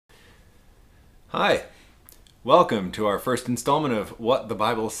Hi, welcome to our first installment of What the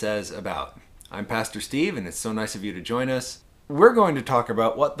Bible Says About. I'm Pastor Steve, and it's so nice of you to join us. We're going to talk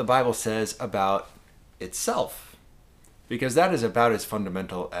about what the Bible says about itself, because that is about as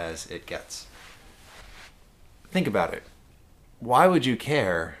fundamental as it gets. Think about it. Why would you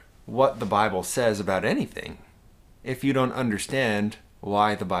care what the Bible says about anything if you don't understand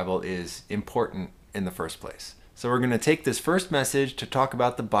why the Bible is important in the first place? So we're going to take this first message to talk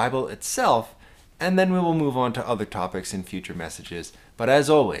about the Bible itself, and then we will move on to other topics in future messages. But as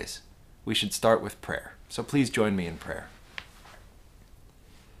always, we should start with prayer. So please join me in prayer.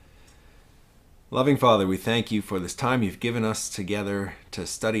 Loving Father, we thank you for this time you've given us together to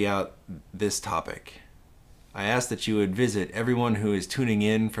study out this topic. I ask that you would visit everyone who is tuning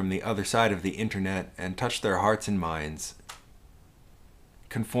in from the other side of the internet and touch their hearts and minds.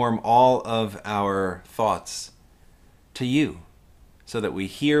 Conform all of our thoughts to you, so that we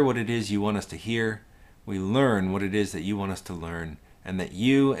hear what it is you want us to hear, we learn what it is that you want us to learn, and that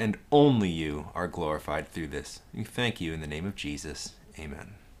you and only you are glorified through this. We thank you in the name of Jesus.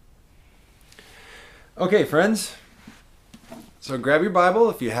 Amen. Okay, friends. So grab your Bible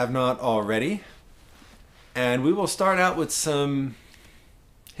if you have not already, and we will start out with some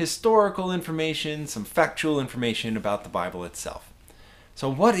historical information, some factual information about the Bible itself. So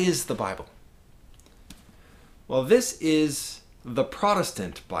what is the Bible? Well, this is the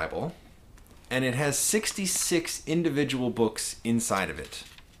Protestant Bible, and it has 66 individual books inside of it.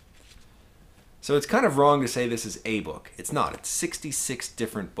 So it's kind of wrong to say this is a book. It's not. It's 66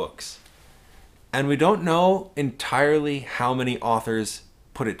 different books. And we don't know entirely how many authors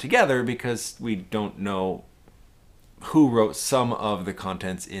put it together because we don't know who wrote some of the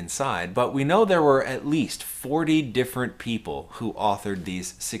contents inside, but we know there were at least 40 different people who authored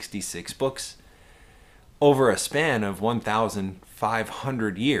these 66 books over a span of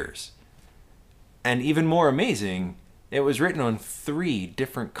 1,500 years. And even more amazing, it was written on 3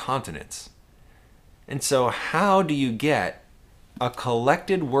 different continents. And so how do you get a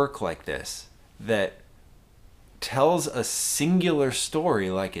collected work like this that tells a singular story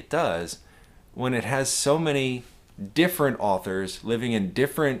like it does when it has so many different authors living in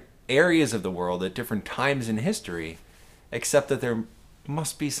different areas of the world at different times in history, except that there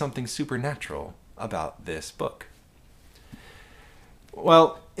must be something supernatural about this book?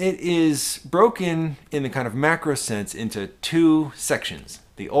 Well, it is broken in the kind of macro sense into 2 sections,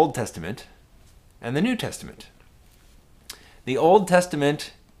 the Old Testament and the New Testament. The Old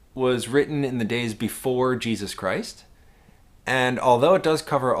Testament was written in the days before Jesus Christ, and although it does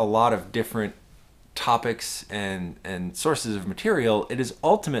cover a lot of different topics and sources of material, it is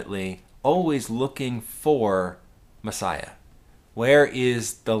ultimately always looking for Messiah. Where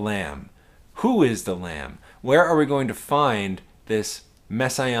is the Lamb? Who is the Lamb? Where are we going to find this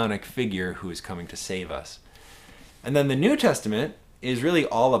messianic figure who is coming to save us? And then the New Testament is really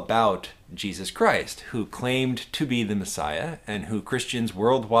all about Jesus Christ, who claimed to be the Messiah and who Christians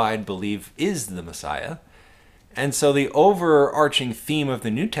worldwide believe is the Messiah. And so the overarching theme of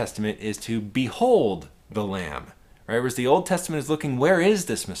the New Testament is to behold the Lamb, right? Whereas the Old Testament is looking, where is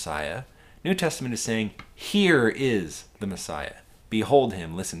this Messiah? New Testament is saying, here is the Messiah. Behold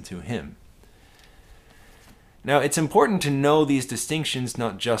him, listen to him. Now, it's important to know these distinctions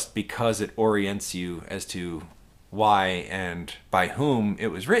not just because it orients you as to why and by whom it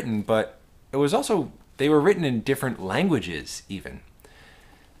was written, but it was also, they were written in different languages even.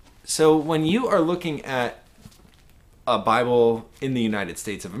 So when you are looking at a Bible in the United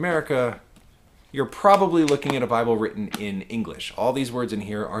States of America, you're probably looking at a Bible written in English. All these words in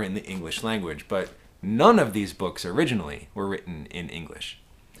here are in the English language, but none of these books originally were written in English.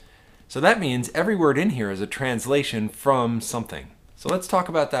 So that means every word in here is a translation from something. So let's talk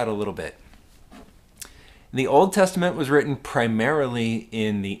about that a little bit. The Old Testament was written primarily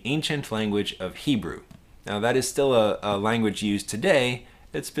in the ancient language of Hebrew. Now that is still a language used today.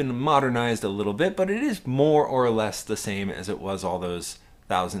 It's been modernized a little bit, but it is more or less the same as it was all those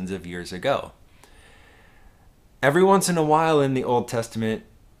thousands of years ago. Every once in a while in the Old Testament,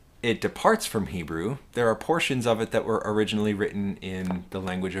 it departs from Hebrew. There are portions of it that were originally written in the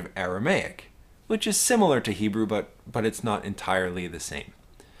language of Aramaic, which is similar to Hebrew, but it's not entirely the same.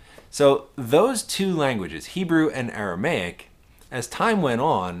 So those 2 languages, Hebrew and Aramaic, as time went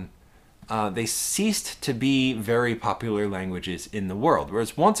on, they ceased to be very popular languages in the world.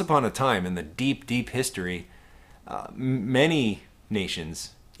 Whereas once upon a time, in the deep, deep history, many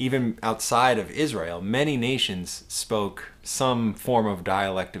nations, even outside of Israel, many nations spoke some form of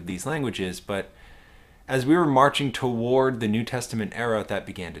dialect of these languages, but as we were marching toward the New Testament era, that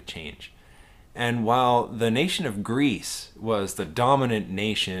began to change. And while the nation of Greece was the dominant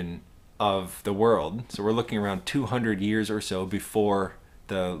nation of the world, so we're looking around 200 years or so before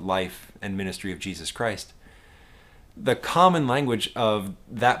the life and ministry of Jesus Christ, the common language of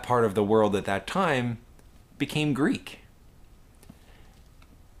that part of the world at that time became Greek.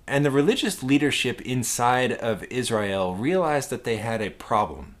 And the religious leadership inside of Israel realized that they had a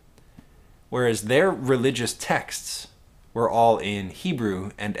problem. Whereas their religious texts were all in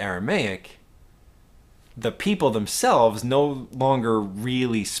Hebrew and Aramaic, the people themselves no longer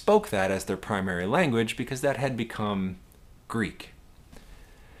really spoke that as their primary language because that had become Greek.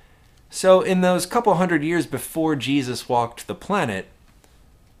 So in those couple hundred years before Jesus walked the planet,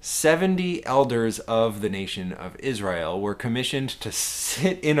 70 elders of the nation of Israel were commissioned to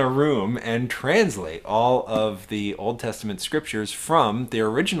sit in a room and translate all of the Old Testament scriptures from their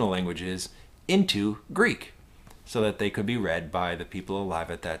original languages into Greek so that they could be read by the people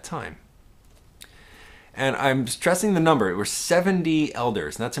alive at that time. And I'm stressing the number. It were 70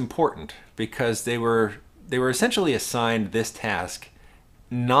 elders, and that's important because they were essentially assigned this task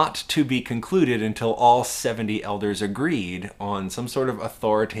not to be concluded until all 70 elders agreed on some sort of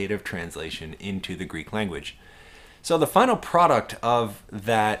authoritative translation into the Greek language. So the final product of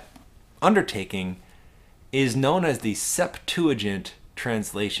that undertaking is known as the Septuagint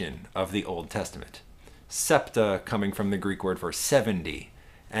translation of the Old Testament. Septa coming from the Greek word for 70.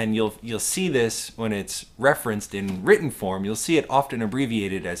 And you'll see this when it's referenced in written form. You'll see it often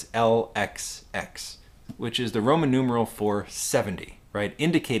abbreviated as LXX, which is the Roman numeral for 70. Right,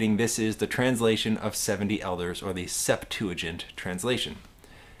 indicating this is the translation of 70 elders, or the Septuagint translation.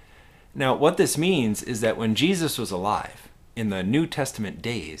 Now, what this means is that when Jesus was alive, in the New Testament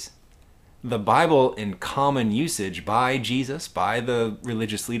days, the Bible in common usage by Jesus, by the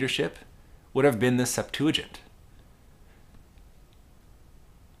religious leadership, would have been the Septuagint.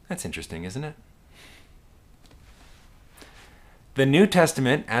 That's interesting, isn't it? The New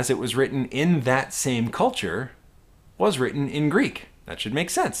Testament, as it was written in that same culture, was written in Greek. That should make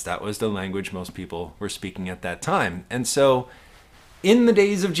sense. That was the language most people were speaking at that time. And so, in the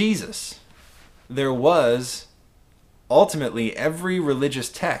days of Jesus, there was ultimately every religious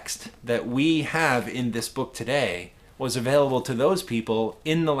text that we have in this book today was available to those people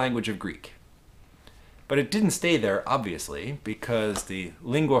in the language of Greek. But it didn't stay there, obviously, because the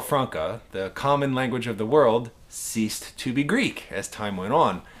lingua franca, the common language of the world, ceased to be Greek as time went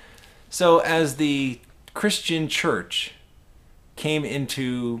on. So as the Christian church came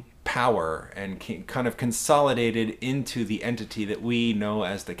into power and kind of consolidated into the entity that we know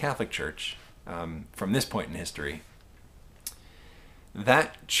as the Catholic Church from this point in history,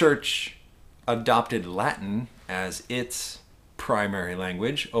 that church adopted Latin as its primary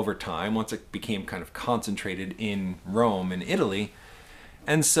language over time once it became kind of concentrated in Rome and Italy.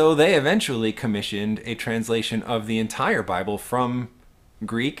 And so they eventually commissioned a translation of the entire Bible from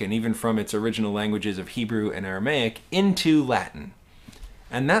Greek and even from its original languages of Hebrew and Aramaic into Latin.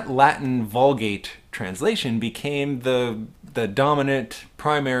 And that Latin Vulgate translation became the dominant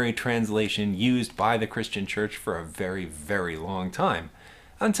primary translation used by the Christian church for a very, very long time,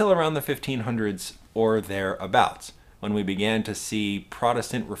 until around the 1500s or thereabouts, when we began to see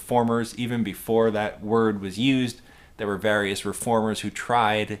Protestant reformers. Even before that word was used, there were various reformers who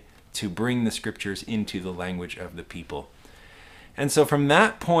tried to bring the scriptures into the language of the people. And so from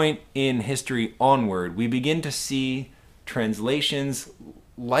that point in history onward, we begin to see translations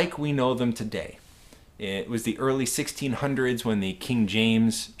like we know them today. It was the early 1600s when the King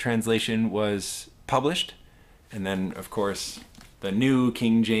James translation was published. And then, of course, the new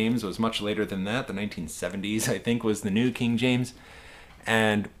King James was much later than that. The 1970s, I think, was the new King James.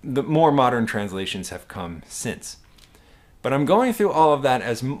 And the more modern translations have come since. But I'm going through all of that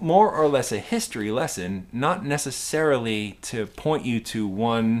as more or less a history lesson, not necessarily to point you to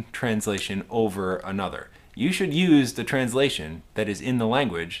one translation over another. You should use the translation that is in the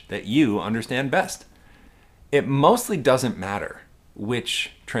language that you understand best. It mostly doesn't matter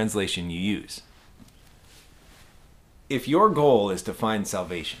which translation you use. If your goal is to find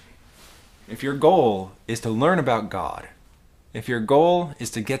salvation, if your goal is to learn about God, if your goal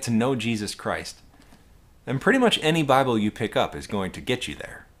is to get to know Jesus Christ, then pretty much any Bible you pick up is going to get you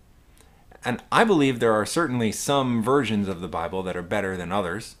there. And I believe there are certainly some versions of the Bible that are better than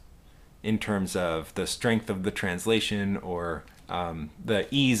others in terms of the strength of the translation or the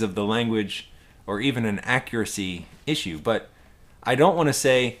ease of the language or even an accuracy issue. But I don't want to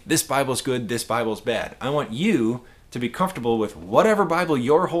say this Bible's good, this Bible's bad. I want you to be comfortable with whatever Bible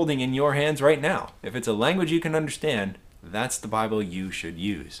you're holding in your hands right now. If it's a language you can understand, that's the Bible you should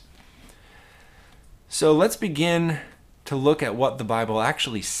use. So let's begin to look at what the Bible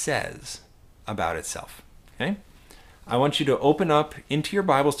actually says about itself. Okay? I want you to open up into your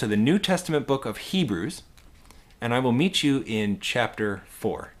Bibles to the New Testament book of Hebrews, and I will meet you in chapter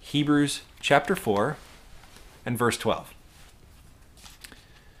 4. Hebrews chapter 4 and verse 12.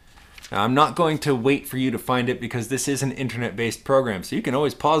 Now, I'm not going to wait for you to find it because this is an internet-based program, so you can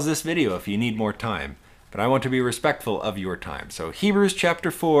always pause this video if you need more time. But I want to be respectful of your time. So Hebrews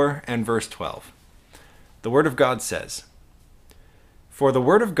chapter 4 and verse 12. The Word of God says, "For the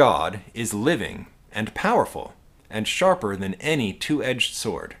Word of God is living and powerful and sharper than any two-edged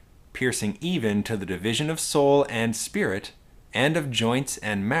sword, piercing even to the division of soul and spirit, and of joints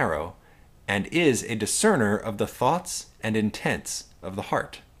and marrow, and is a discerner of the thoughts and intents of the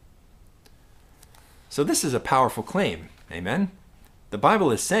heart." So this is a powerful claim, amen? The Bible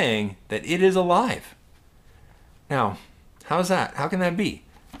is saying that it is alive. Now, how's that? How can that be?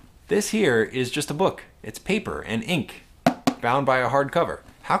 This here is just a book. It's paper and ink, bound by a hardcover.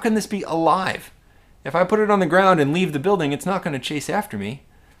 How can this be alive? If I put it on the ground and leave the building, it's not going to chase after me.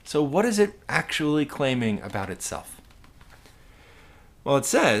 So what is it actually claiming about itself? Well, it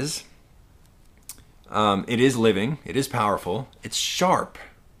says it is living, it is powerful, it's sharp.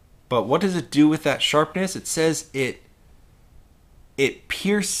 But what does it do with that sharpness? It says it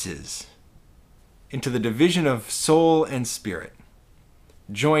pierces into the division of soul and spirit,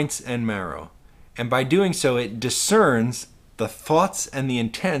 joints and marrow. And by doing so, it discerns the thoughts and the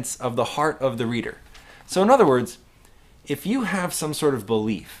intents of the heart of the reader. So in other words, if you have some sort of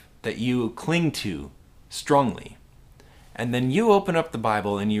belief that you cling to strongly, and then you open up the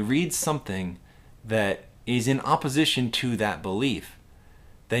Bible and you read something that is in opposition to that belief,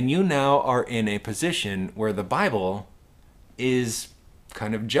 then you now are in a position where the Bible is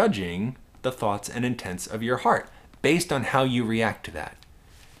kind of judging the thoughts and intents of your heart based on how you react to that.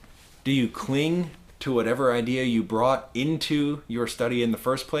 Do you cling to whatever idea you brought into your study in the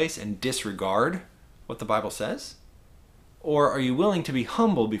first place and disregard what the Bible says? Or are you willing to be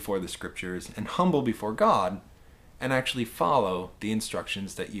humble before the Scriptures and humble before God and actually follow the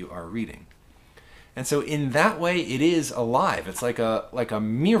instructions that you are reading? And so in that way, it is alive. It's like a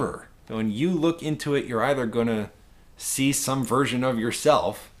mirror. When you look into it, you're either going to see some version of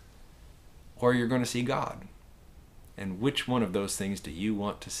yourself or you're going to see God. And which one of those things do you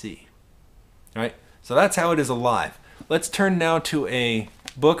want to see? All right? So that's how it is alive. Let's turn now to a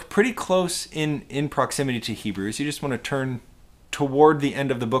book pretty close in proximity to Hebrews. You just want to turn toward the end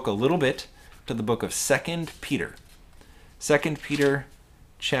of the book a little bit to the book of 2 Peter. 2 Peter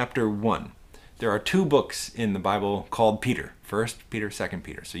chapter 1. There are two books in the Bible called Peter. 1 Peter, 2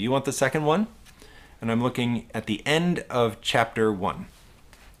 Peter. So you want the second one? And I'm looking at the end of chapter 1.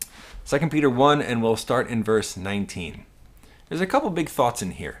 2 Peter 1, and we'll start in verse 19. There's a couple big thoughts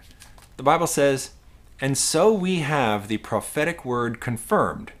in here. The Bible says, "And so we have the prophetic word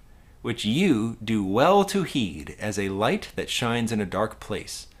confirmed, which you do well to heed as a light that shines in a dark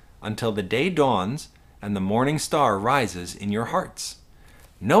place, until the day dawns and the morning star rises in your hearts.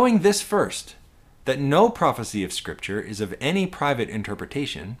 Knowing this first, that no prophecy of Scripture is of any private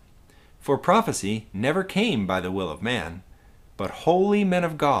interpretation, for prophecy never came by the will of man, but holy men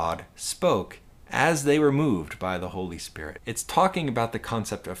of God spoke as they were moved by the Holy Spirit." It's talking about the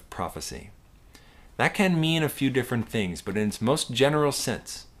concept of prophecy. That can mean a few different things, but in its most general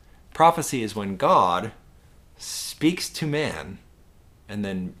sense, prophecy is when God speaks to man, and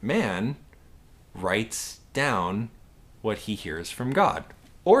then man writes down what he hears from God.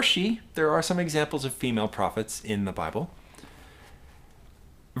 Or she. There are some examples of female prophets in the Bible.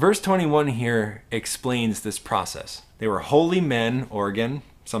 Verse 21 here explains this process. They were holy men, or again,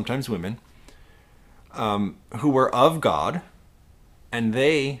 sometimes women, who were of God, and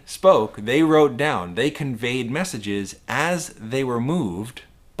they spoke, they wrote down, they conveyed messages as they were moved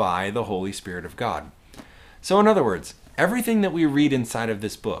by the Holy Spirit of God. So in other words, everything that we read inside of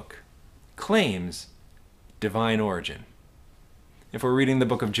this book claims divine origin. If we're reading the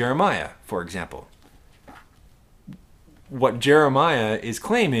book of Jeremiah, for example, what Jeremiah is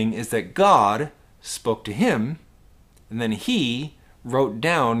claiming is that God spoke to him, and then he wrote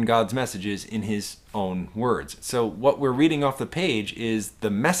down God's messages in his own words. So what we're reading off the page is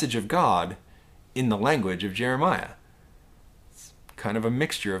the message of God in the language of Jeremiah. It's kind of a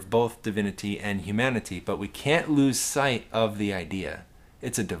mixture of both divinity and humanity, but we can't lose sight of the idea.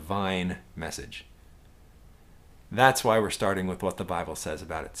 It's a divine message. That's why we're starting with what the Bible says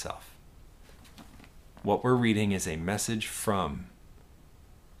about itself. What we're reading is a message from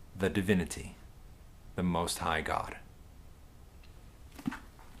the divinity, the Most High God.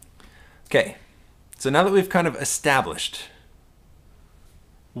 Okay, so now that we've kind of established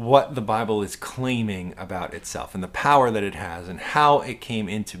what the Bible is claiming about itself and the power that it has and how it came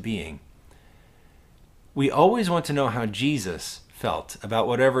into being, we always want to know how Jesus felt about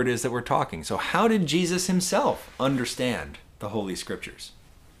whatever it is that we're talking. So how did Jesus himself understand the Holy Scriptures?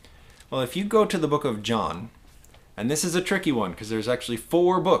 Well, if you go to the book of John, and this is a tricky one because there's actually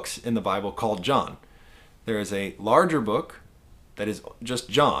 4 books in the Bible called John. There is a larger book that is just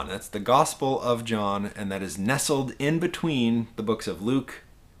John. That's the Gospel of John, and that is nestled in between the books of Luke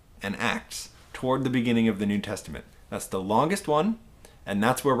and Acts toward the beginning of the New Testament. That's the longest one, and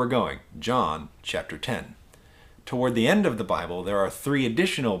that's where we're going, John chapter 10. Toward the end of the Bible, there are 3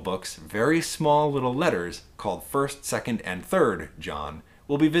 additional books, very small little letters, called 1st, 2nd, and 3rd John.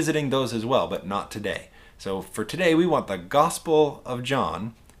 We'll be visiting those as well, but not today. So for today, we want the Gospel of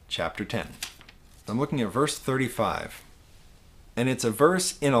John, chapter 10. I'm looking at verse 35. And it's a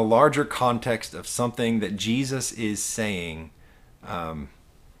verse in a larger context of something that Jesus is saying. And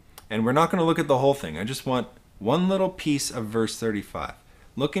we're not going to look at the whole thing. I just want one little piece of verse 35.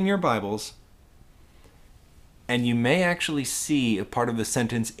 Look in your Bibles, and you may actually see a part of the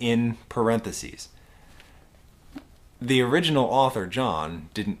sentence in parentheses. The original author, John,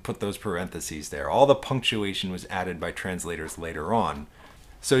 didn't put those parentheses there. All the punctuation was added by translators later on.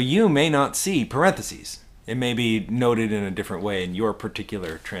 So you may not see parentheses. It may be noted in a different way in your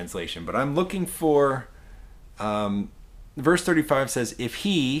particular translation. But I'm looking for, verse 35 says, if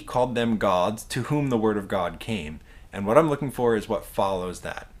he called them gods to whom the word of God came. And what I'm looking for is what follows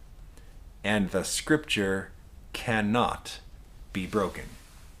that. And the scripture cannot be broken.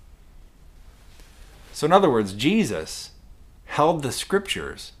 So in other words, Jesus held the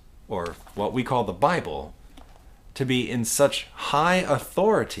scriptures, or what we call the Bible, to be in such high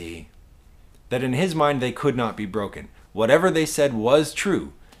authority that in his mind they could not be broken. Whatever they said was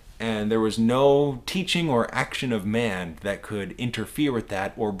true, and there was no teaching or action of man that could interfere with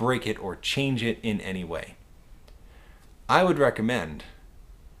that or break it or change it in any way. I would recommend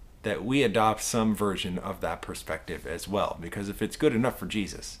that we adopt some version of that perspective as well, because if it's good enough for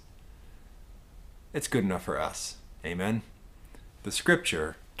Jesus, it's good enough for us. Amen? The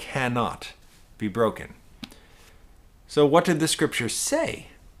scripture cannot be broken. So what did the scripture say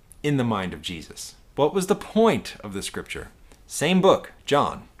in the mind of Jesus? What was the point of the scripture? Same book,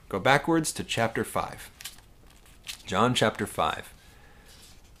 John. Go backwards to chapter 5. John chapter 5.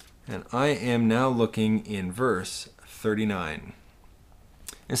 And I am now looking in verse 39.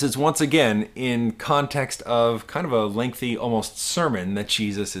 This is once again in context of kind of a lengthy, almost sermon that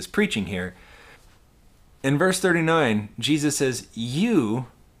Jesus is preaching here. In verse 39, Jesus says, you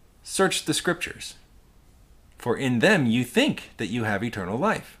search the scriptures, for in them you think that you have eternal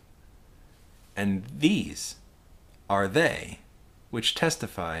life. And these are they which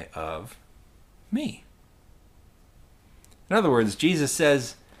testify of me. In other words, Jesus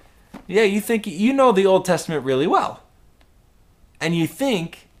says, yeah, you think you know the Old Testament really well. And you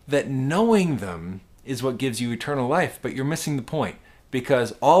think that knowing them is what gives you eternal life, but you're missing the point,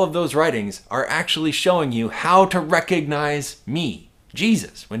 because all of those writings are actually showing you how to recognize me,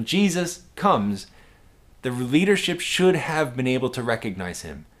 Jesus. When Jesus comes, the leadership should have been able to recognize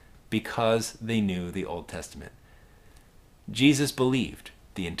him because they knew the Old Testament. Jesus believed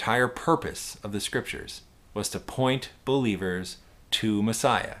the entire purpose of the scriptures was to point believers to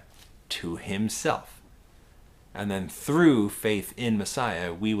Messiah, to himself. And then through faith in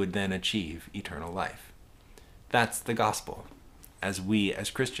Messiah, we would then achieve eternal life. That's the gospel, as we as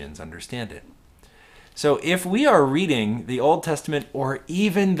Christians understand it. So if we are reading the Old Testament or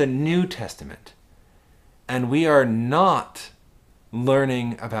even the New Testament, and we are not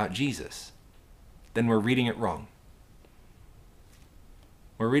learning about Jesus, then we're reading it wrong.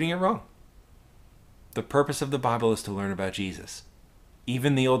 We're reading it wrong. The purpose of the Bible is to learn about Jesus,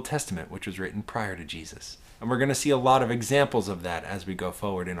 even the Old Testament, which was written prior to Jesus. And we're going to see a lot of examples of that as we go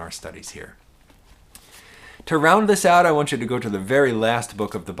forward in our studies here. To round this out, I want you to go to the very last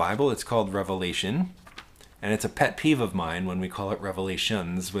book of the Bible. It's called Revelation. And it's a pet peeve of mine when we call it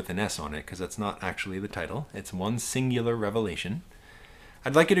Revelations with an S on it, because that's not actually the title. It's one singular revelation.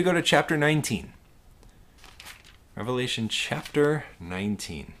 I'd like you to go to chapter 19. Revelation chapter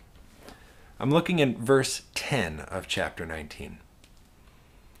 19. I'm looking at verse 10 of chapter 19.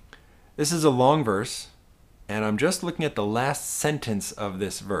 This is a long verse, and I'm just looking at the last sentence of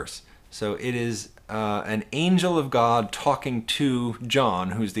this verse. So it is an angel of God talking to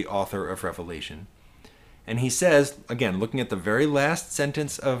John, who's the author of Revelation. And he says, again, looking at the very last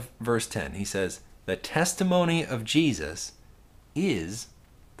sentence of verse 10, he says, the testimony of Jesus is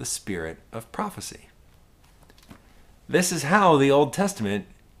the spirit of prophecy. This is how the Old Testament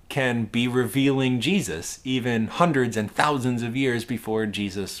can be revealing Jesus even hundreds and thousands of years before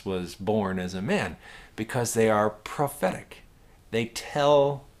Jesus was born as a man, because they are prophetic. They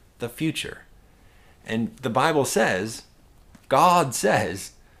tell the future. And the Bible says, God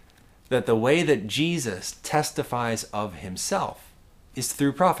says, that the way that Jesus testifies of himself is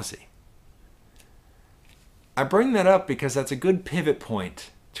through prophecy. I bring that up because that's a good pivot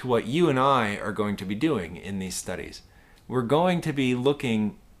point to what you and I are going to be doing in these studies. We're going to be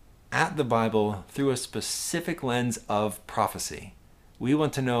looking at the Bible through a specific lens of prophecy. We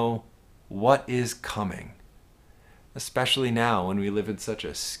want to know what is coming, especially now when we live in such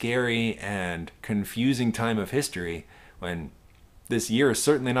a scary and confusing time of history, when this year is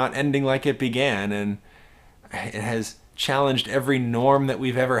certainly not ending like it began, and it has challenged every norm that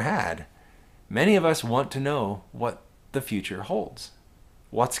we've ever had. Many of us want to know what the future holds.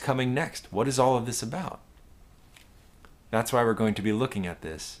 What's coming next? What is all of this about? That's why we're going to be looking at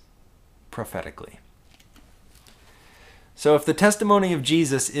this prophetically. So if the testimony of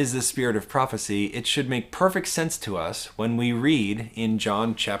Jesus is the spirit of prophecy, it should make perfect sense to us when we read in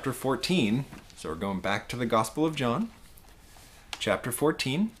John chapter 14. So we're going back to the Gospel of John, chapter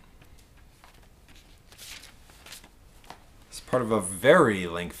 14. It's part of a very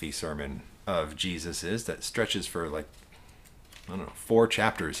lengthy sermon of Jesus's that stretches for 4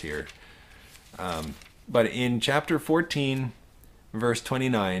 chapters here. But in chapter 14, verse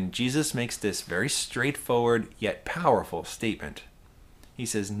 29, Jesus makes this very straightforward yet powerful statement. He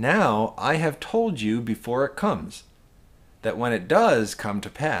says, "Now I have told you before it comes, that when it does come to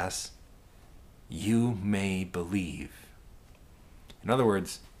pass, you may believe." In other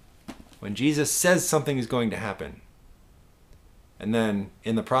words, when Jesus says something is going to happen, and then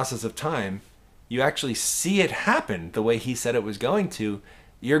in the process of time, you actually see it happen the way he said it was going to,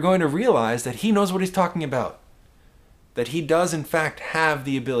 you're going to realize that he knows what he's talking about. That he does, in fact, have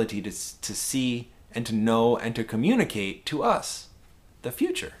the ability to see and to know and to communicate to us the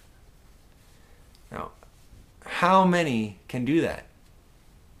future. Now, how many can do that?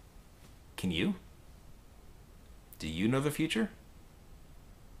 Can you? Do you know the future?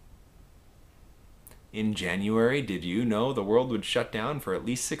 In January, did you know the world would shut down for at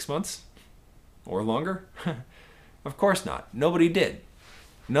least 6 months? Or longer? Of course not. Nobody did.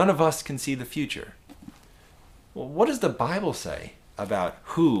 None of us can see the future. Well, what does the Bible say about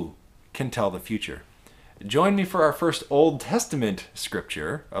who can tell the future? Join me for our first Old Testament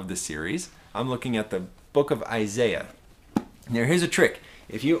scripture of this series. I'm looking at the book of Isaiah. Now, here's a trick.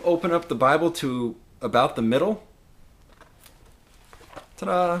 If you open up the Bible to about the middle,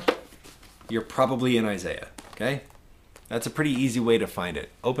 ta-da, you're probably in Isaiah, okay? That's a pretty easy way to find it.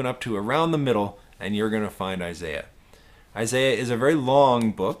 Open up to around the middle, and you're going to find Isaiah. Isaiah is a very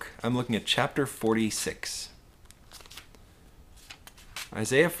long book. I'm looking at chapter 46.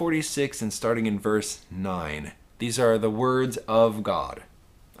 Isaiah 46, and starting in verse 9. These are the words of God.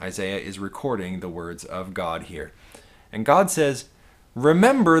 Isaiah is recording the words of God here. And God says,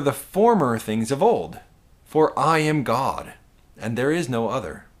 "Remember the former things of old, for I am God, and there is no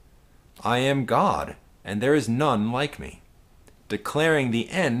other. I am God, and there is none like me, declaring the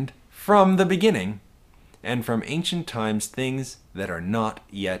end from the beginning, and from ancient times things that are not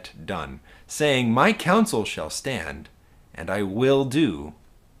yet done, saying, my counsel shall stand, and I will do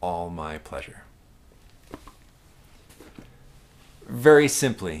all my pleasure." Very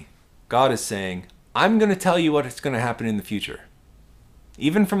simply, God is saying, I'm going to tell you what is going to happen in the future.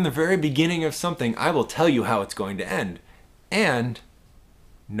 Even from the very beginning of something, I will tell you how it's going to end. And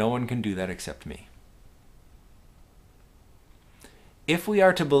no one can do that except me. If we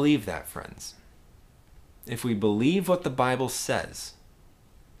are to believe that, friends, if we believe what the Bible says,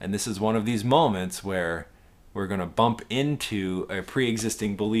 and this is one of these moments where we're going to bump into a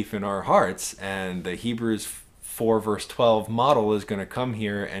pre-existing belief in our hearts, and the Hebrews 4 verse 12 model is going to come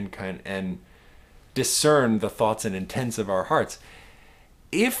here and discern the thoughts and intents of our hearts.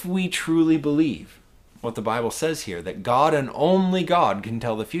 If we truly believe what the Bible says here, that God and only God can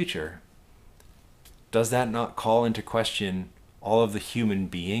tell the future, does that not call into question all of the human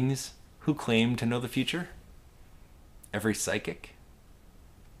beings who claim to know the future? Every psychic,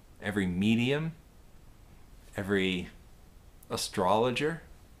 every medium, every astrologer.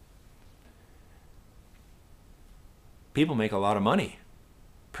 People make a lot of money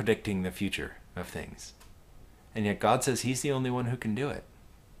predicting the future of things. And yet God says he's the only one who can do it.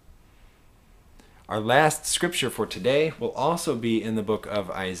 Our last scripture for today will also be in the book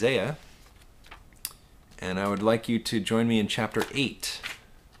of Isaiah. And I would like you to join me in chapter 8.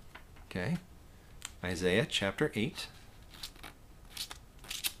 Okay? Isaiah chapter 8.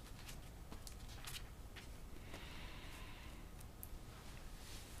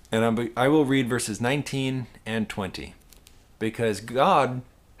 And I will read verses 19 and 20. Because God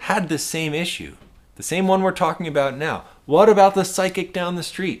had the same issue. The same one we're talking about now. What about the psychic down the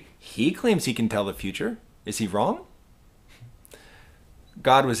street? He claims he can tell the future. Is he wrong?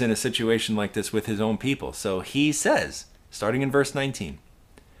 God was in a situation like this with his own people. So he says, starting in verse 19,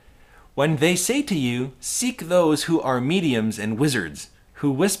 "When they say to you, 'Seek those who are mediums and wizards, who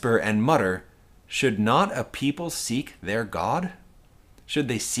whisper and mutter,' should not a people seek their God? Should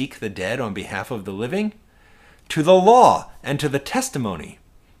they seek the dead on behalf of the living? To the law and to the testimony.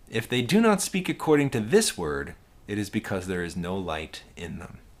 If they do not speak according to this word, it is because there is no light in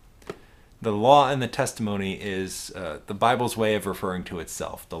them." The law and the testimony is the Bible's way of referring to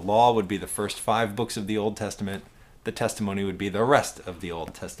itself. The law would be the first 5 books of the Old Testament. The testimony would be the rest of the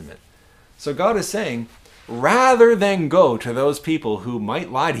Old Testament. So God is saying, rather than go to those people who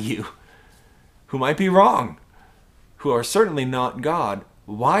might lie to you, who might be wrong, who are certainly not God,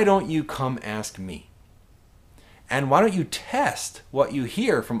 why don't you come ask me? And why don't you test what you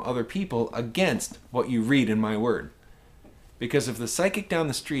hear from other people against what you read in my word? Because if the psychic down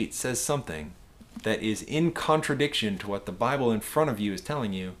the street says something that is in contradiction to what the Bible in front of you is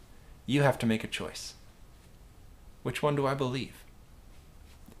telling you, you have to make a choice. Which one do I believe?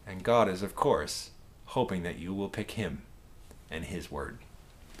 And God is, of course, hoping that you will pick him and his word.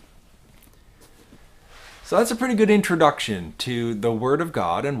 So that's a pretty good introduction to the Word of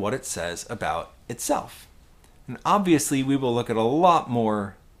God and what it says about itself. And obviously we will look at a lot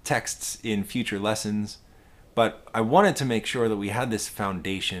more texts in future lessons, but I wanted to make sure that we had this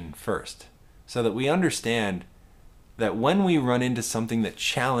foundation first, so that we understand that when we run into something that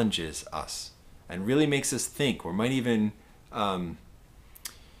challenges us and really makes us think, or might even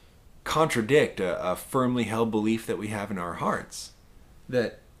contradict a firmly held belief that we have in our hearts,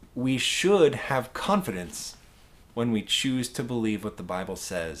 that we should have confidence when we choose to believe what the Bible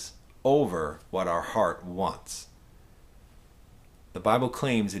says over what our heart wants. The Bible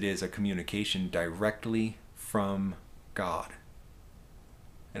claims it is a communication directly from God.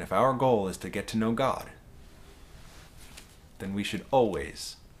 And if our goal is to get to know God, then we should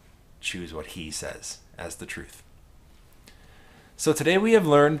always choose what he says as the truth. So today we have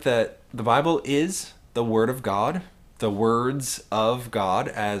learned that the Bible is the Word of God, the words of God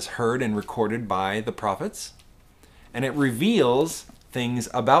as heard and recorded by the prophets, and it reveals things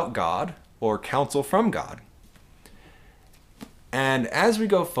about God or counsel from God. And as we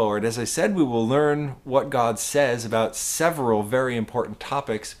go forward, as I said, we will learn what God says about several very important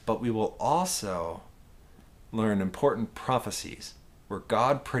topics, but we will also learn important prophecies where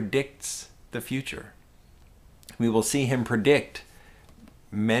God predicts the future. We will see him predict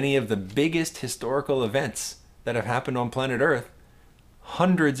many of the biggest historical events that have happened on planet Earth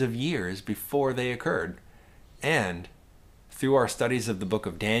hundreds of years before they occurred. And through our studies of the book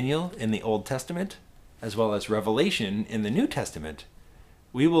of Daniel in the Old Testament, as well as Revelation in the New Testament,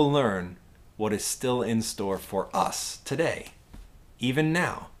 we will learn what is still in store for us today, even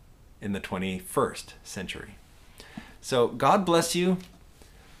now in the 21st century. So God bless you.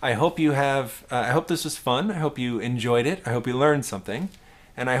 I hope this was fun. I hope you enjoyed it. I hope you learned something.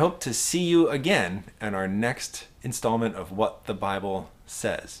 And I hope to see you again in our next installment of What the Bible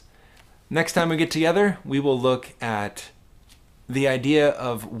Says. Next time we get together, we will look at the idea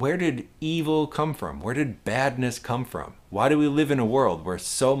of where did evil come from? Where did badness come from? Why do we live in a world where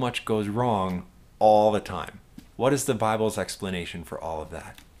so much goes wrong all the time? What is the Bible's explanation for all of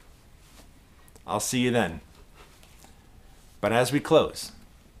that? I'll see you then. But as we close,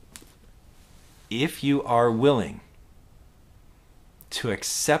 if you are willing to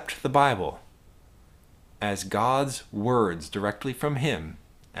accept the Bible as God's words directly from him,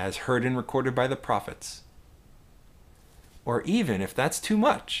 as heard and recorded by the prophets, or even if that's too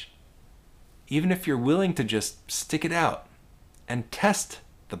much, even if you're willing to just stick it out and test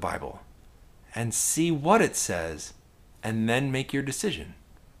the Bible and see what it says and then make your decision,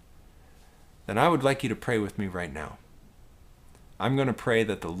 then I would like you to pray with me right now. I'm going to pray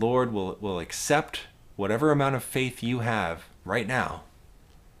that the Lord will accept whatever amount of faith you have right now,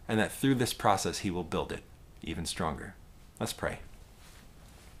 and that through this process he will build it even stronger. Let's pray.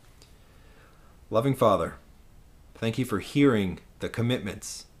 Loving Father, thank you for hearing the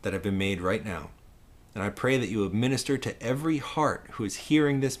commitments that have been made right now. And I pray that you would minister to every heart who is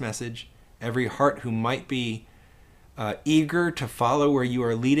hearing this message, every heart who might be eager to follow where you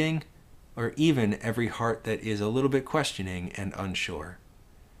are leading, or even every heart that is a little bit questioning and unsure.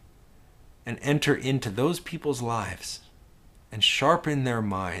 And enter into those people's lives and sharpen their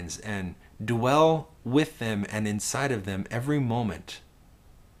minds and dwell with them and inside of them every moment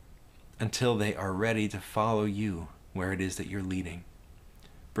until they are ready to follow you where it is that you're leading.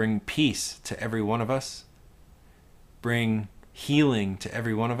 Bring peace to every one of us. Bring healing to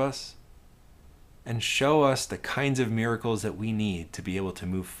every one of us. and show us the kinds of miracles that we need to be able to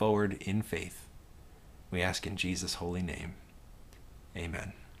move forward in faith. We ask in Jesus' holy name.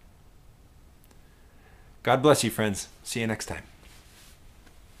 Amen. God bless you, friends. See you next time.